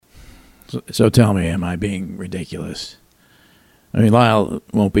So tell me, am I being ridiculous? I mean, Lyle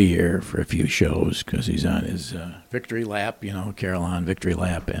won't be here for a few shows because he's on his victory lap, Carillon victory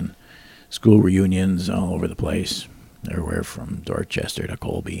lap, and school reunions all over the place, everywhere from Dorchester to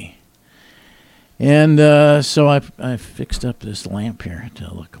Colby. And so I fixed up this lamp here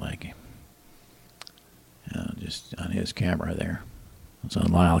to look like just on his camera there. It's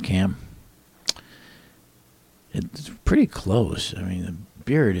on Lyle Cam. It's pretty close. I mean, the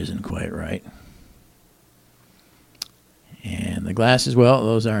beard isn't quite right. And the glasses, well,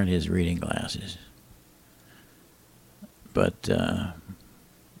 those aren't his reading glasses. But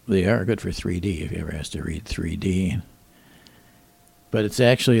they are good for 3D if he ever has to read 3D. But it's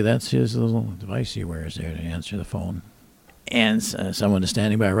actually, that's his little device he wears there to answer the phone. And someone is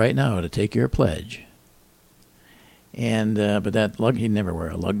standing by right now to take your pledge. And but that lug, he'd never wear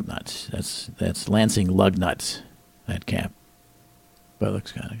a lug nuts. That's Lansing lug nuts, that cap. But it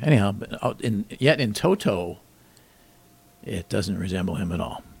looks kind of, anyhow, but yet in toto, it doesn't resemble him at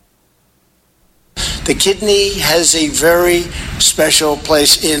all. The kidney has a very special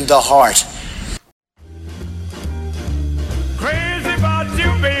place in the heart. Crazy about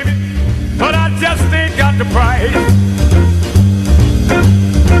you, baby, but I just ain't got the price.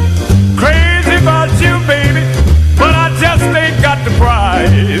 Crazy about you, baby, but I just ain't got the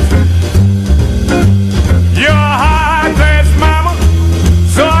price. You're a high-class mama,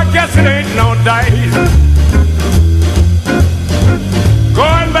 so I guess it ain't no dice.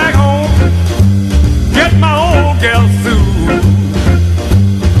 Going back home, get my old gal Sue.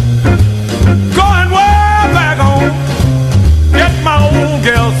 Going way back home, get my old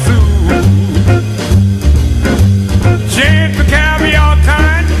gal Sue. She ain't the caviar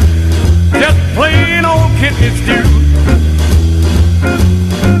kind, just plain old kidney stew.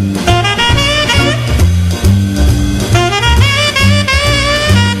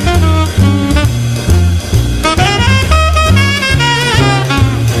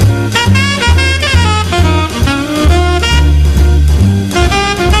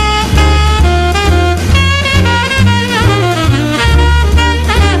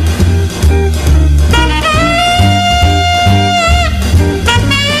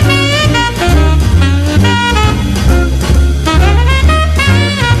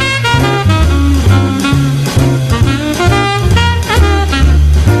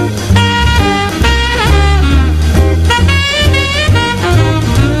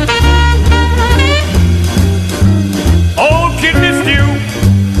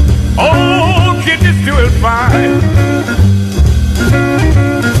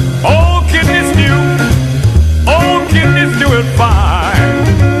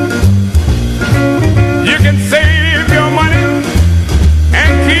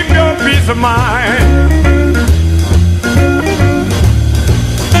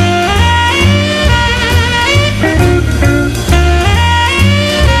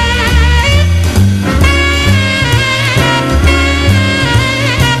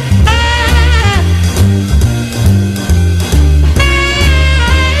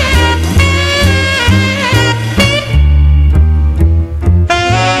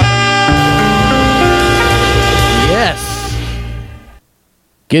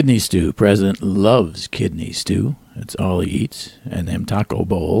 Kidney stew. President loves kidney stew. It's all he eats. And them taco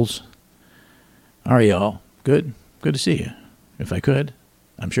bowls. How are y'all? Good? Good to see you. If I could,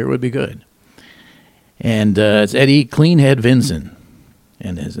 I'm sure it would be good. And it's Eddie Cleanhead Vinson.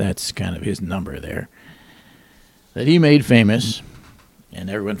 And that's kind of his number there. That he made famous. And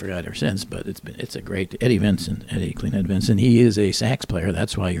everyone forgot ever since, but it's a great Eddie Cleanhead Vinson. He is a sax player.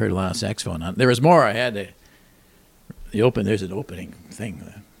 That's why you heard a lot of saxophone on. There was more. I had to... There's an opening thing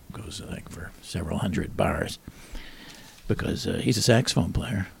that goes like for several hundred bars because he's a saxophone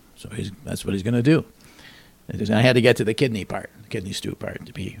player, so that's what he's going to do. I had to get to the kidney stew part,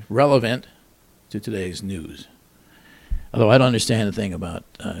 to be relevant to today's news. Although I don't understand the thing about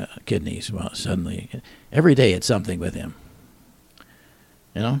kidneys. Well, suddenly, every day it's something with him.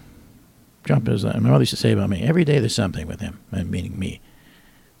 Trump is. My mother used to say about me, every day there's something with him, meaning me.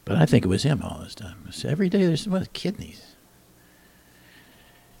 But I think it was him all this time. So every day there's kidneys.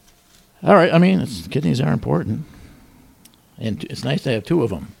 All right, I mean, kidneys are important. And it's nice to have two of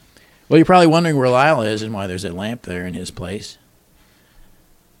them. Well, you're probably wondering where Lyle is and why there's a lamp there in his place.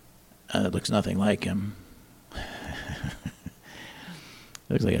 It looks nothing like him.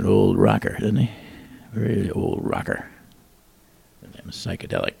 Looks like an old rocker, doesn't he? Very old rocker. Them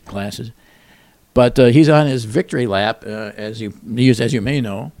psychedelic glasses. But he's on his victory lap, as you may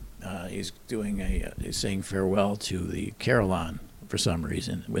know. He's saying farewell to the Carillon for some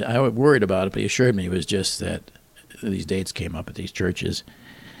reason. I was worried about it, but he assured me it was just that these dates came up at these churches,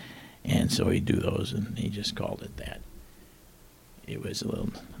 And so he'd do those, and he just called it that. It was a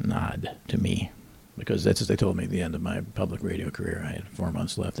little nod to me, because that's what they told me at the end of my public radio career. I had 4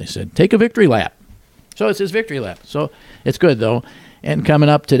 months left. They said, take a victory lap. So it's his victory lap. So it's good, though. And coming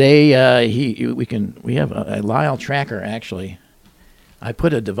up today, we have a Lyle tracker, actually. I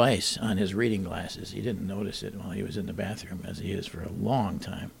put a device on his reading glasses. He didn't notice it while he was in the bathroom, as he is for a long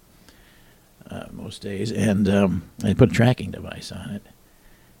time, most days. And I put a tracking device on it.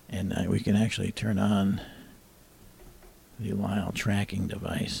 And we can actually turn on the Lyle tracking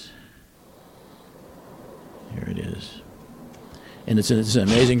device. Here it is. And it's an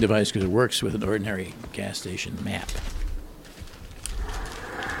amazing device because it works with an ordinary gas station map.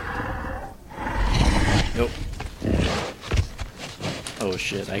 Nope. Oh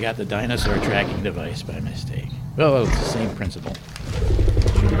shit, I got the dinosaur tracking device by mistake. Well, it's the same principle.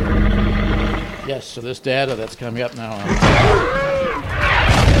 Yes, so this data that's coming up now on my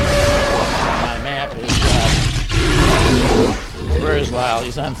map is, where is Lyle?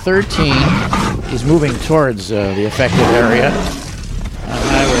 He's on 13. He's moving towards the affected area.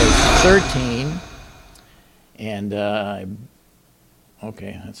 I was 13, and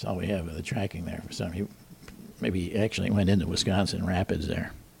okay, that's all we have of the tracking there. For some, maybe he actually went into Wisconsin Rapids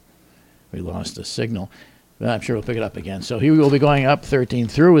there. We lost the signal, but I'm sure we'll pick it up again. So he will be going up 13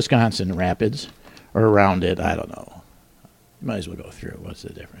 through Wisconsin Rapids, or around it. I don't know. You might as well go through. What's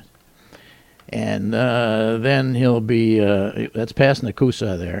the difference? And then he'll be, that's past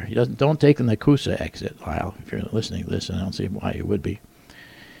Nakusa there. Don't take the Nakusa exit, Lyle. If you're listening to this, and I don't see why you would be.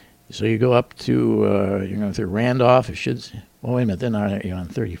 So you go up to, you're going through Randolph. It should, well, wait a minute, then are you on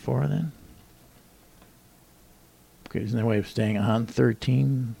 34 then? Okay, isn't there a way of staying on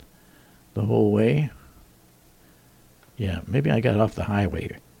 13 the whole way? Yeah, maybe I got off the highway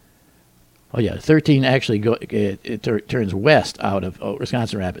here. Oh, yeah, 13 actually turns west out of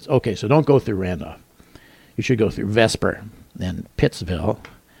Wisconsin Rapids. Okay, so don't go through Randolph. You should go through Vesper, then Pittsville,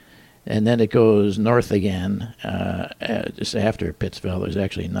 and then it goes north again. Just after Pittsville, there's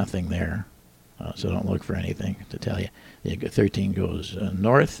actually nothing there, so don't look for anything to tell you. 13 goes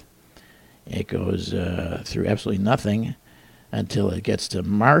north. It goes through absolutely nothing until it gets to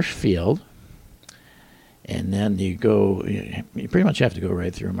Marshfield. And then you pretty much have to go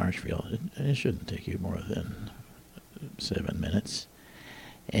right through Marshfield. It shouldn't take you more than 7 minutes.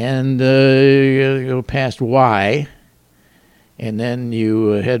 And you go past Y, and then you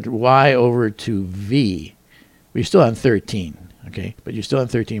head Y over to V. Well, you're still on 13, okay? But you're still on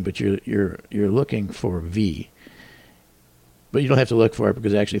 13, but you're looking for V. But you don't have to look for it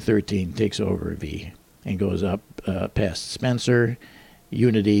because actually 13 takes over V and goes up past Spencer,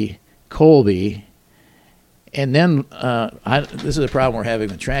 Unity, Colby. And then this is a problem we're having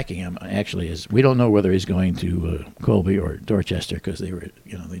with tracking him. Actually, is we don't know whether he's going to Colby or Dorchester because they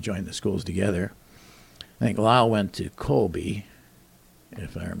joined the schools together. I think Lyle went to Colby,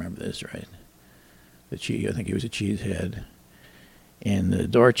 if I remember this right. I think he was a cheesehead, and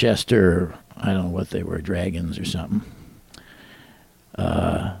Dorchester, I don't know what they were, dragons or something.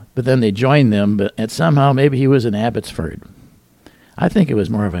 But then they joined them, and somehow maybe he was in Abbotsford. I think it was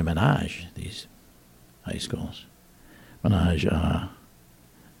more of a menage, these high schools. Menage,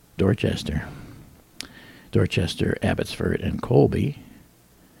 Dorchester, Abbotsford, and Colby.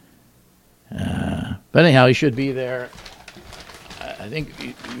 But anyhow, he should be there. I think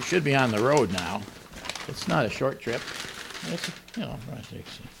you should be on the road now. It's not a short trip. It's, it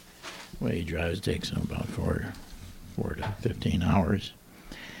takes, the way he drives takes him about 4 to 15 hours.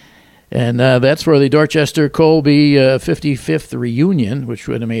 And that's for the Dorchester-Colby 55th reunion, which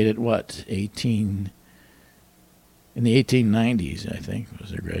would have made it, in the 1890s, I think,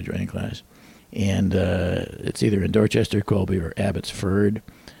 was their graduating class. And it's either in Dorchester, Colby, or Abbotsford.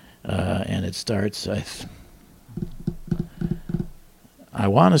 And it starts, I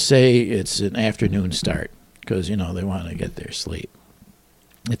want to say it's an afternoon start because, they want to get their sleep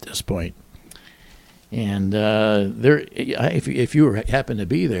at this point. And if you happen to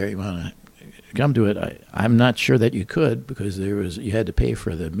be there, you want to come to it. I'm not sure that you could because you had to pay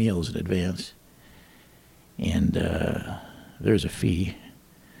for the meals in advance. And there's a fee.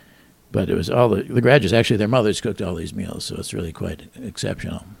 But it was all the graduates, actually their mothers cooked all these meals, so it's really quite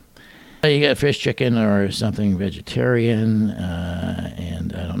exceptional. You get fish, chicken, or something vegetarian,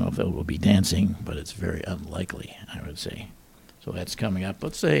 and I don't know if there will be dancing, but it's very unlikely, I would say. So that's coming up,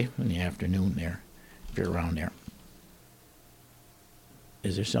 let's say, in the afternoon there, if you're around there.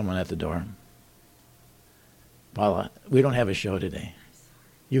 Is there someone at the door? Paula, we don't have a show today.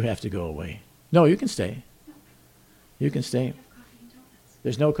 You have to go away. No, you can stay. You can stay.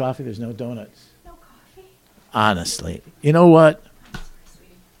 There's no coffee, there's no donuts. No coffee? Honestly. You know what?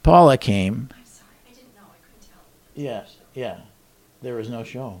 Paula came. I'm sorry, I didn't know. I couldn't tell. Yes, yeah. There was no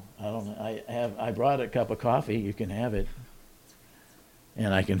show. I brought a cup of coffee. You can have it.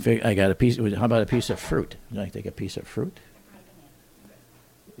 And I got a piece. How about a piece of fruit? Would you like to take a piece of fruit?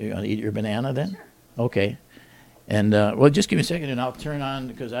 You're going to eat your banana then? Sure. Okay. And well, just give me a second, and I'll turn on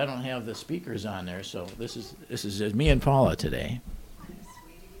because I don't have the speakers on there. So this is me and Paula today.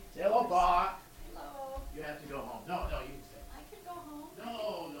 Say hello, Paula. Hello. You have to go home. No, you can stay. I could go home.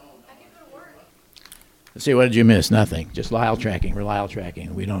 No. I could go to work. Let's see, what did you miss? Nothing. Just Lyle tracking. We're Lyle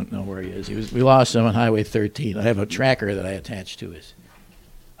tracking. We don't know where he is. We lost him on Highway 13. I have a tracker that I attached to his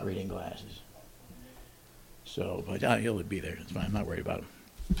reading glasses. So, but he'll be there. It's fine. I'm not worried about him.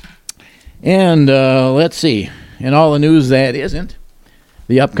 And let's see. In all the news that isn't,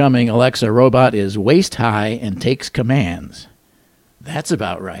 the upcoming Alexa robot is waist high and takes commands. That's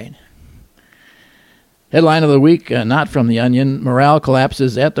about right. Headline of the week, not from The Onion. Morale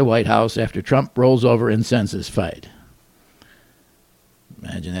collapses at the White House after Trump rolls over in census fight.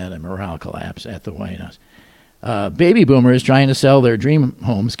 Imagine that, a morale collapse at the White House. Baby boomers trying to sell their dream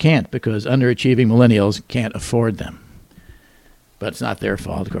homes can't because underachieving millennials can't afford them. But it's not their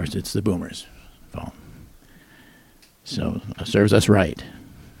fault, of course. It's the boomers' fault. So it serves us right.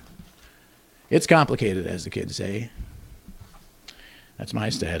 It's complicated, as the kids say. That's my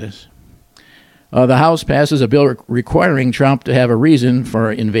status. The House passes a bill requiring Trump to have a reason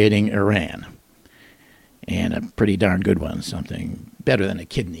for invading Iran. And a pretty darn good one, something better than a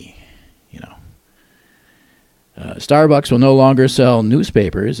kidney, you know. Starbucks will no longer sell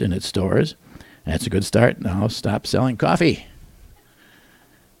newspapers in its stores. That's a good start. Now stop selling coffee.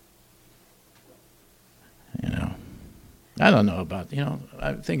 You know, I don't know about,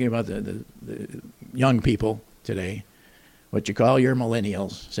 I'm thinking about the young people today, what you call your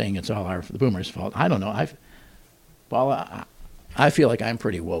millennials, saying it's all the boomers' fault. I don't know. Paula, I feel like I'm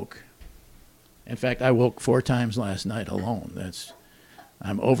pretty woke. In fact, I woke 4 times last night alone.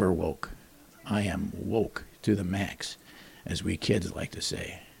 I'm over woke. I am woke to the max, as we kids like to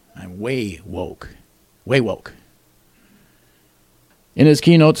say. I'm way woke. Way woke. In his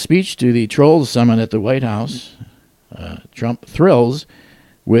keynote speech to the Trolls Summit at the White House, Trump thrills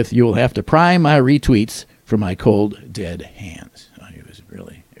with, "You will have to pry my retweets from my cold, dead hands." It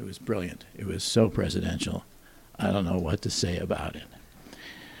was brilliant. It was so presidential. I don't know what to say about it.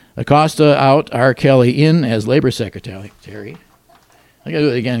 Acosta out, R. Kelly in as Labor Secretary. I got to do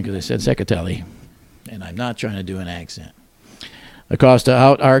it again because I said secretary, and I'm not trying to do an accent. Acosta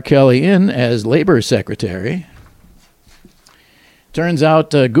out, R. Kelly in as Labor Secretary. Turns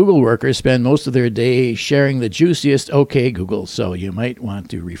out Google workers spend most of their day sharing the juiciest OK Google, so you might want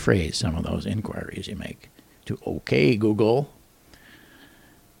to rephrase some of those inquiries you make to OK Google.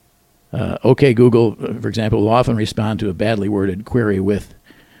 OK Google, for example, will often respond to a badly worded query with,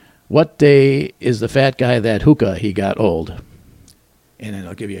 "What day is the fat guy that hookah he got old?" And then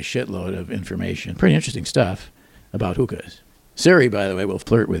it'll give you a shitload of information. Pretty interesting stuff about hookahs. Siri, by the way, will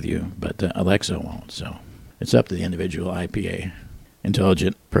flirt with you, but Alexa won't, so it's up to the individual IPA.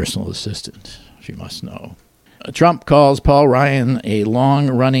 Intelligent personal assistant, she must know. Trump calls Paul Ryan a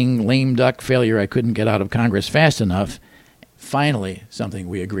long-running lame duck failure I couldn't get out of Congress fast enough. Finally, something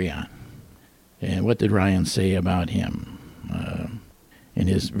we agree on. And what did Ryan say about him in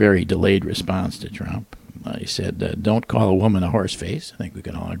his very delayed response to Trump? He said, "Don't call a woman a horse face." I think we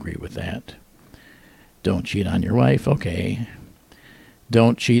can all agree with that. Don't cheat on your wife. Okay.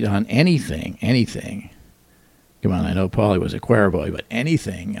 Don't cheat on anything. Come on, I know Paulie was a choir boy, but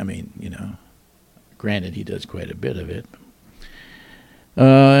anything, granted he does quite a bit of it.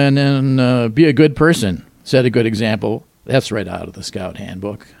 And then be a good person. Set a good example. That's right out of the Scout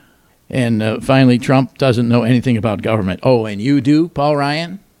Handbook. And finally, Trump doesn't know anything about government. Oh, and you do, Paul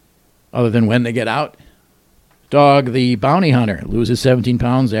Ryan? Other than when they get out? Dog the bounty hunter loses 17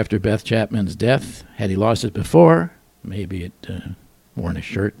 pounds after Beth Chapman's death. Had he lost it before, maybe it worn a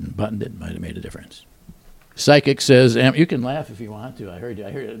shirt and buttoned it might have made a difference. Psychic says, you can laugh if you want to. I heard you.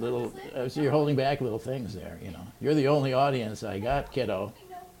 I heard a little. So you're holding back little things there. You're the only audience I got, kiddo.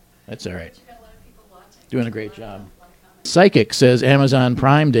 That's all right. Doing a great job. Psychic says Amazon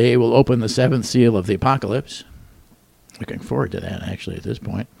Prime Day will open the 7th seal of the apocalypse. Looking forward to that, actually, at this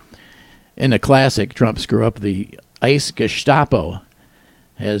point. In a classic Trump screw-up, the ICE Gestapo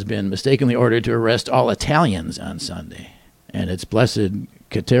has been mistakenly ordered to arrest all Italians on Sunday. And it's Blessed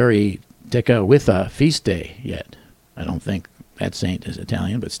Kateri Tekakwitha feast day yet. I don't think that saint is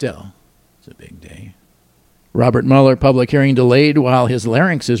Italian, but still, it's a big day. Robert Mueller public hearing delayed while his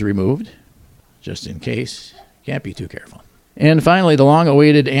larynx is removed, just in case. Can't be too careful. And finally, the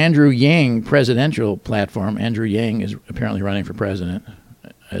long-awaited Andrew Yang presidential platform. Andrew Yang is apparently running for president.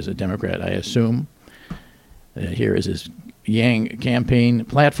 as a Democrat, I assume. Here is his Yang campaign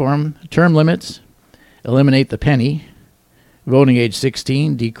platform: term limits, eliminate the penny, voting age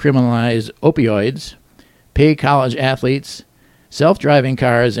 16, decriminalize opioids, pay college athletes, self-driving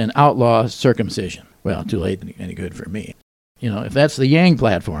cars, and outlaw circumcision. Well, too late any good for me. If that's the Yang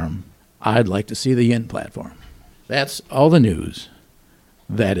platform, I'd like to see the Yin platform. That's all the news.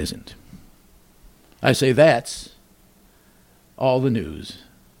 That isn't. I say that's all the news.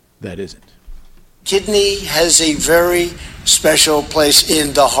 That isn't. Kidney has a very special place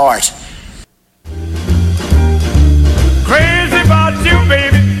in the heart. Crazy about you,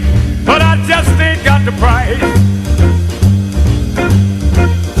 baby, but I just ain't got the price.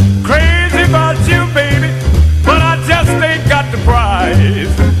 Crazy about you, baby, but I just ain't got the price.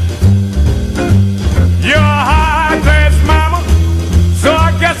 You're a high-class mama, so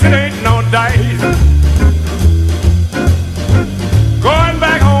I guess it ain't no dice. Going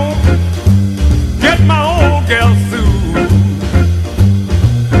back home, get my old girl sued.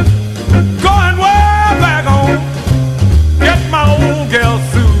 Going way back home, get my old girl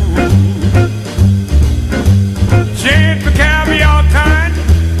sued. She ain't the caviar kind,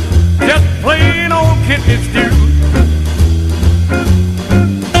 just plain old kidney stew.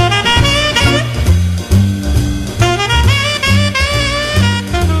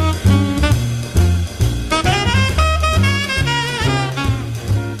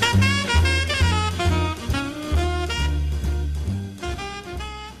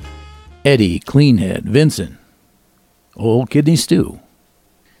 Eddie, Cleanhead, Vincent, old kidney stew.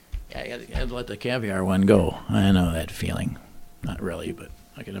 Yeah, you had to let the caviar one go. I know that feeling. Not really, but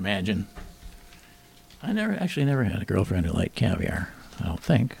I can imagine. I never had a girlfriend who liked caviar. I don't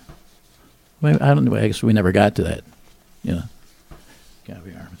think. I don't know. I guess we never got to that,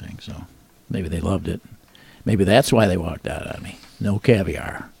 caviar thing. So maybe they loved it. Maybe that's why they walked out on me. No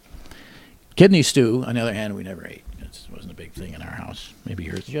caviar. Kidney stew, on the other hand, we never ate. It wasn't a big thing in our house. Maybe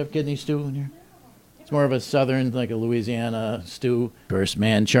yours. Did you have kidney stew in here? It's more of a southern, like a Louisiana stew. First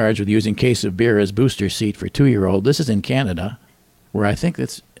man charged with using case of beer as booster seat for 2-year-old. This is in Canada, where I think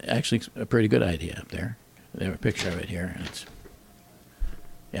that's actually a pretty good idea up there. They have a picture of it here. It's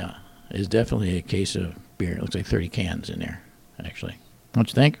definitely a case of beer. It looks like 30 cans in there, actually. Don't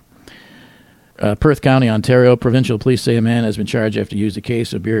you think? Perth County, Ontario, provincial police say a man has been charged after he used a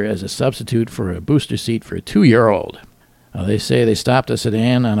case of beer as a substitute for a booster seat for a 2-year-old. They say they stopped a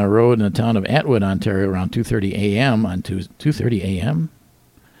sedan on a road in the town of Atwood, Ontario, around 2:30 a.m. on 2:30 a.m.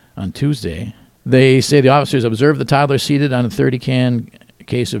 on Tuesday. They say the officers observed the toddler seated on a 30-can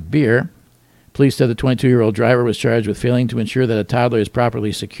case of beer. Police said the 22-year-old driver was charged with failing to ensure that a toddler is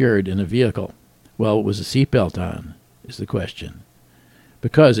properly secured in a vehicle. Well, was the seatbelt on, is the question.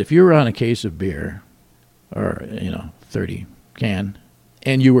 Because if you were on a case of beer, or, 30 can,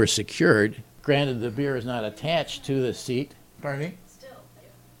 and you were secured, granted the beer is not attached to the seat. Pardon me? Still.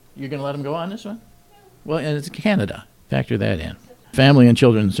 You're going to let them go on this one? Well, and it's Canada. Factor that in. Family and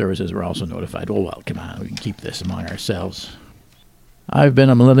Children's Services were also notified. Well, come on, we can keep this among ourselves. I've been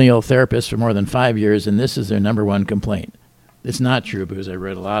a millennial therapist for more than 5 years, and this is their number one complaint. It's not true because I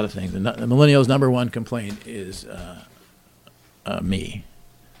read a lot of things. The millennials' number one complaint is me.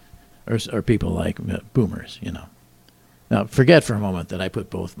 Or people like boomers, Now, forget for a moment that I put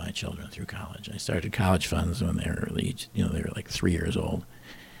both my children through college. I started college funds when they were they were like 3 years old.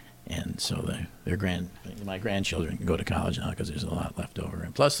 And so my grandchildren can go to college now because there's a lot left over.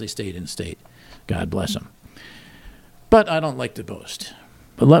 And plus, they stayed in state. God bless them. But I don't like to boast.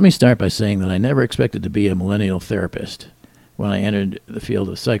 But let me start by saying that I never expected to be a millennial therapist when I entered the field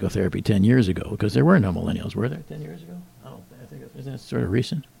of psychotherapy 10 years ago, because there were no millennials, were there 10 years ago? I think isn't that sort of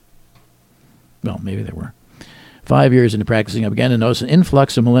recent? Well, maybe there were. 5 years into practicing, I began to notice an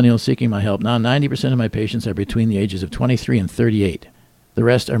influx of millennials seeking my help. Now 90% of my patients are between the ages of 23 and 38. The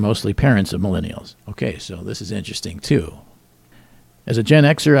rest are mostly parents of millennials. Okay, so this is interesting, too. As a Gen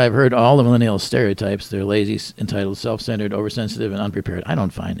Xer, I've heard all the millennial stereotypes. They're lazy, entitled, self-centered, oversensitive, and unprepared. I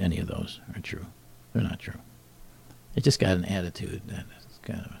don't find any of those are true. They're not true. They just got an attitude that's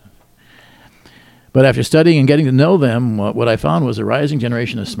kind of... But after studying and getting to know them, what I found was a rising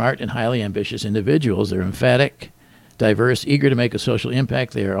generation of smart and highly ambitious individuals. They're emphatic, diverse, eager to make a social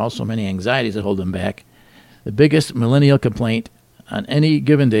impact. There are also many anxieties that hold them back. The biggest millennial complaint: on any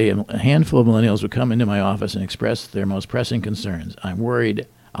given day, a handful of millennials would come into my office and express their most pressing concerns. I'm worried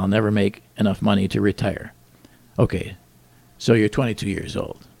I'll never make enough money to retire. Okay, so you're 22 years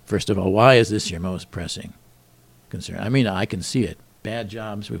old. First of all, why is this your most pressing concern? I mean, I can see it. Bad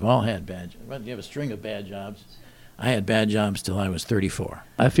jobs. We've all had bad jobs. You have a string of bad jobs. I had bad jobs till I was 34.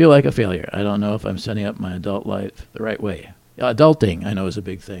 I feel like a failure. I don't know if I'm setting up my adult life the right way. Adulting, I know, is a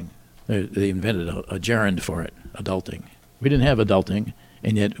big thing. They invented a gerund for it, adulting. We didn't have adulting,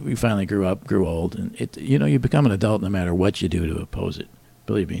 and yet we finally grew old. And you become an adult no matter what you do to oppose it.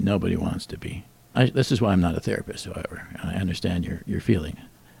 Believe me, nobody wants to be. This is why I'm not a therapist, however. I understand your feeling.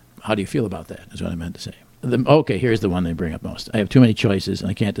 How do you feel about that, is what I meant to say. Okay, here's the one they bring up most. I have too many choices, and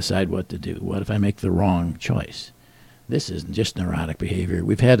I can't decide what to do. What if I make the wrong choice? This isn't just neurotic behavior.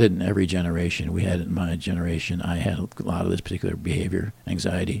 We've had it in every generation. We had it in my generation. I had a lot of this particular behavior,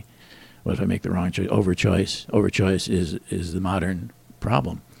 anxiety. What if I make the wrong choice? Overchoice. Overchoice is the modern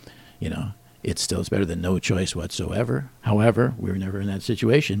problem. It's better than no choice whatsoever. However, we were never in that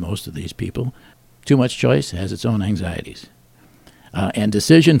situation, most of these people. Too much choice has its own anxieties. And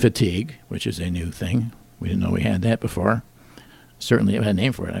decision fatigue, which is a new thing. We didn't know we had that before. Certainly, I had a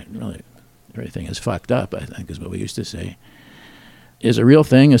name for it. Everything is fucked up, I think is what we used to say. Is a real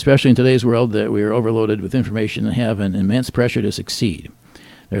thing, especially in today's world, that we are overloaded with information and have an immense pressure to succeed.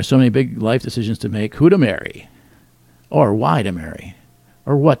 There are so many big life decisions to make. Who to marry, or why to marry,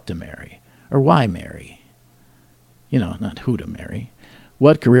 or what to marry, or why marry. Not who to marry.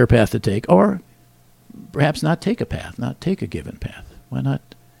 What career path to take, or perhaps not take a path, not take a given path. Why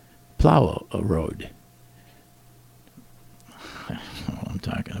not plow a road? I don't know what I'm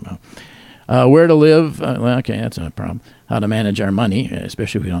talking about. Where to live, okay, that's not a problem. How to manage our money,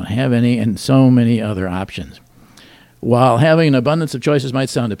 especially if we don't have any, and so many other options. While having an abundance of choices might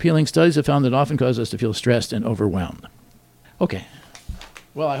sound appealing, studies have found that it often causes us to feel stressed and overwhelmed. Okay.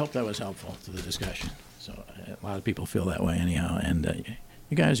 Well, I hope that was helpful to the discussion. So a lot of people feel that way anyhow, and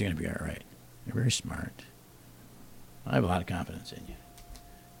you guys are going to be all right. You're very smart. I have a lot of confidence in you.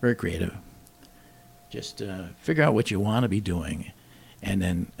 Very creative. Just figure out what you want to be doing, and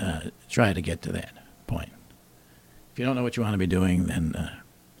then try to get to that point. If you don't know what you want to be doing, then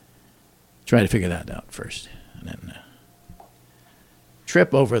try to figure that out first, and then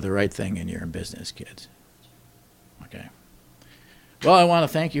trip over the right thing in your business, kids. Okay. Well, I want to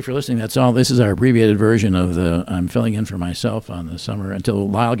thank you for listening. That's all. This is our abbreviated version of I'm filling in for myself on the summer until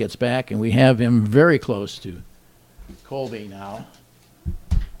Lyle gets back, and we have him very close to Colby now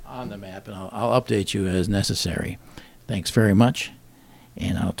on the map, and I'll update you as necessary. Thanks very much,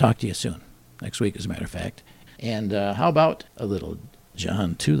 and I'll talk to you soon. Next week, as a matter of fact. And how about a little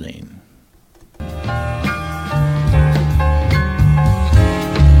John Tulane?